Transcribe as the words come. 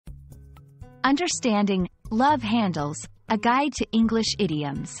Understanding Love Handles, a guide to English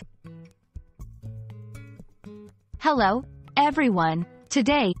idioms. Hello, everyone.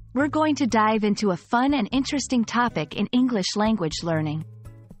 Today, we're going to dive into a fun and interesting topic in English language learning.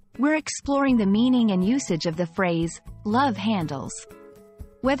 We're exploring the meaning and usage of the phrase, love handles.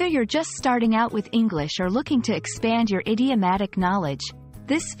 Whether you're just starting out with English or looking to expand your idiomatic knowledge,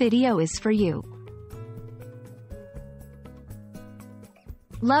 this video is for you.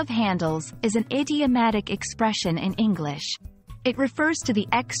 Love handles is an idiomatic expression in English. It refers to the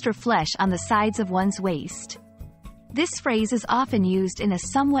extra flesh on the sides of one's waist. This phrase is often used in a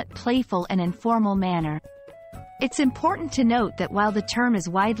somewhat playful and informal manner. It's important to note that while the term is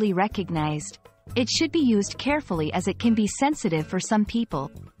widely recognized, it should be used carefully as it can be sensitive for some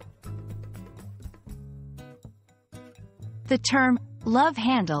people. The term, love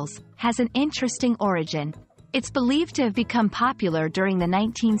handles, has an interesting origin. It's believed to have become popular during the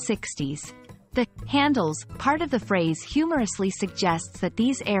 1960s. The handles part of the phrase humorously suggests that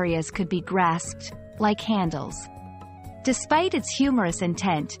these areas could be grasped, like handles. Despite its humorous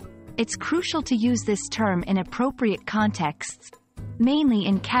intent, it's crucial to use this term in appropriate contexts, mainly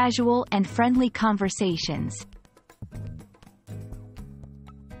in casual and friendly conversations.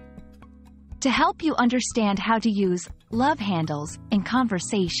 To help you understand how to use love handles in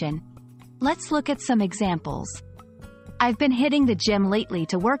conversation, let's look at some examples. I've been hitting the gym lately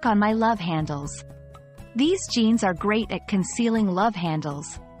to work on my love handles. These jeans are great at concealing love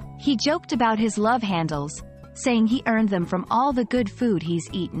handles. He joked about his love handles, saying he earned them from all the good food he's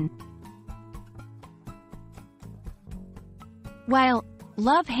eaten. While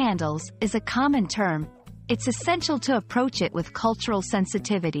love handles is a common term, it's essential to approach it with cultural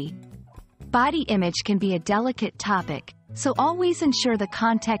sensitivity. Body image can be a delicate topic, so always ensure the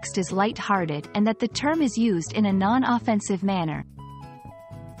context is light-hearted and that the term is used in a non-offensive manner.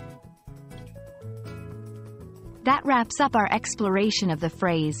 That wraps up our exploration of the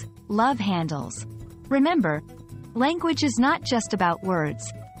phrase, love handles. Remember, language is not just about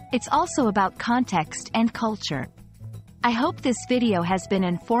words, it's also about context and culture. I hope this video has been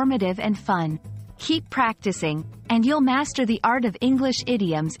informative and fun. Keep practicing, and you'll master the art of English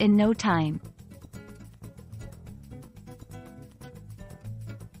idioms in no time.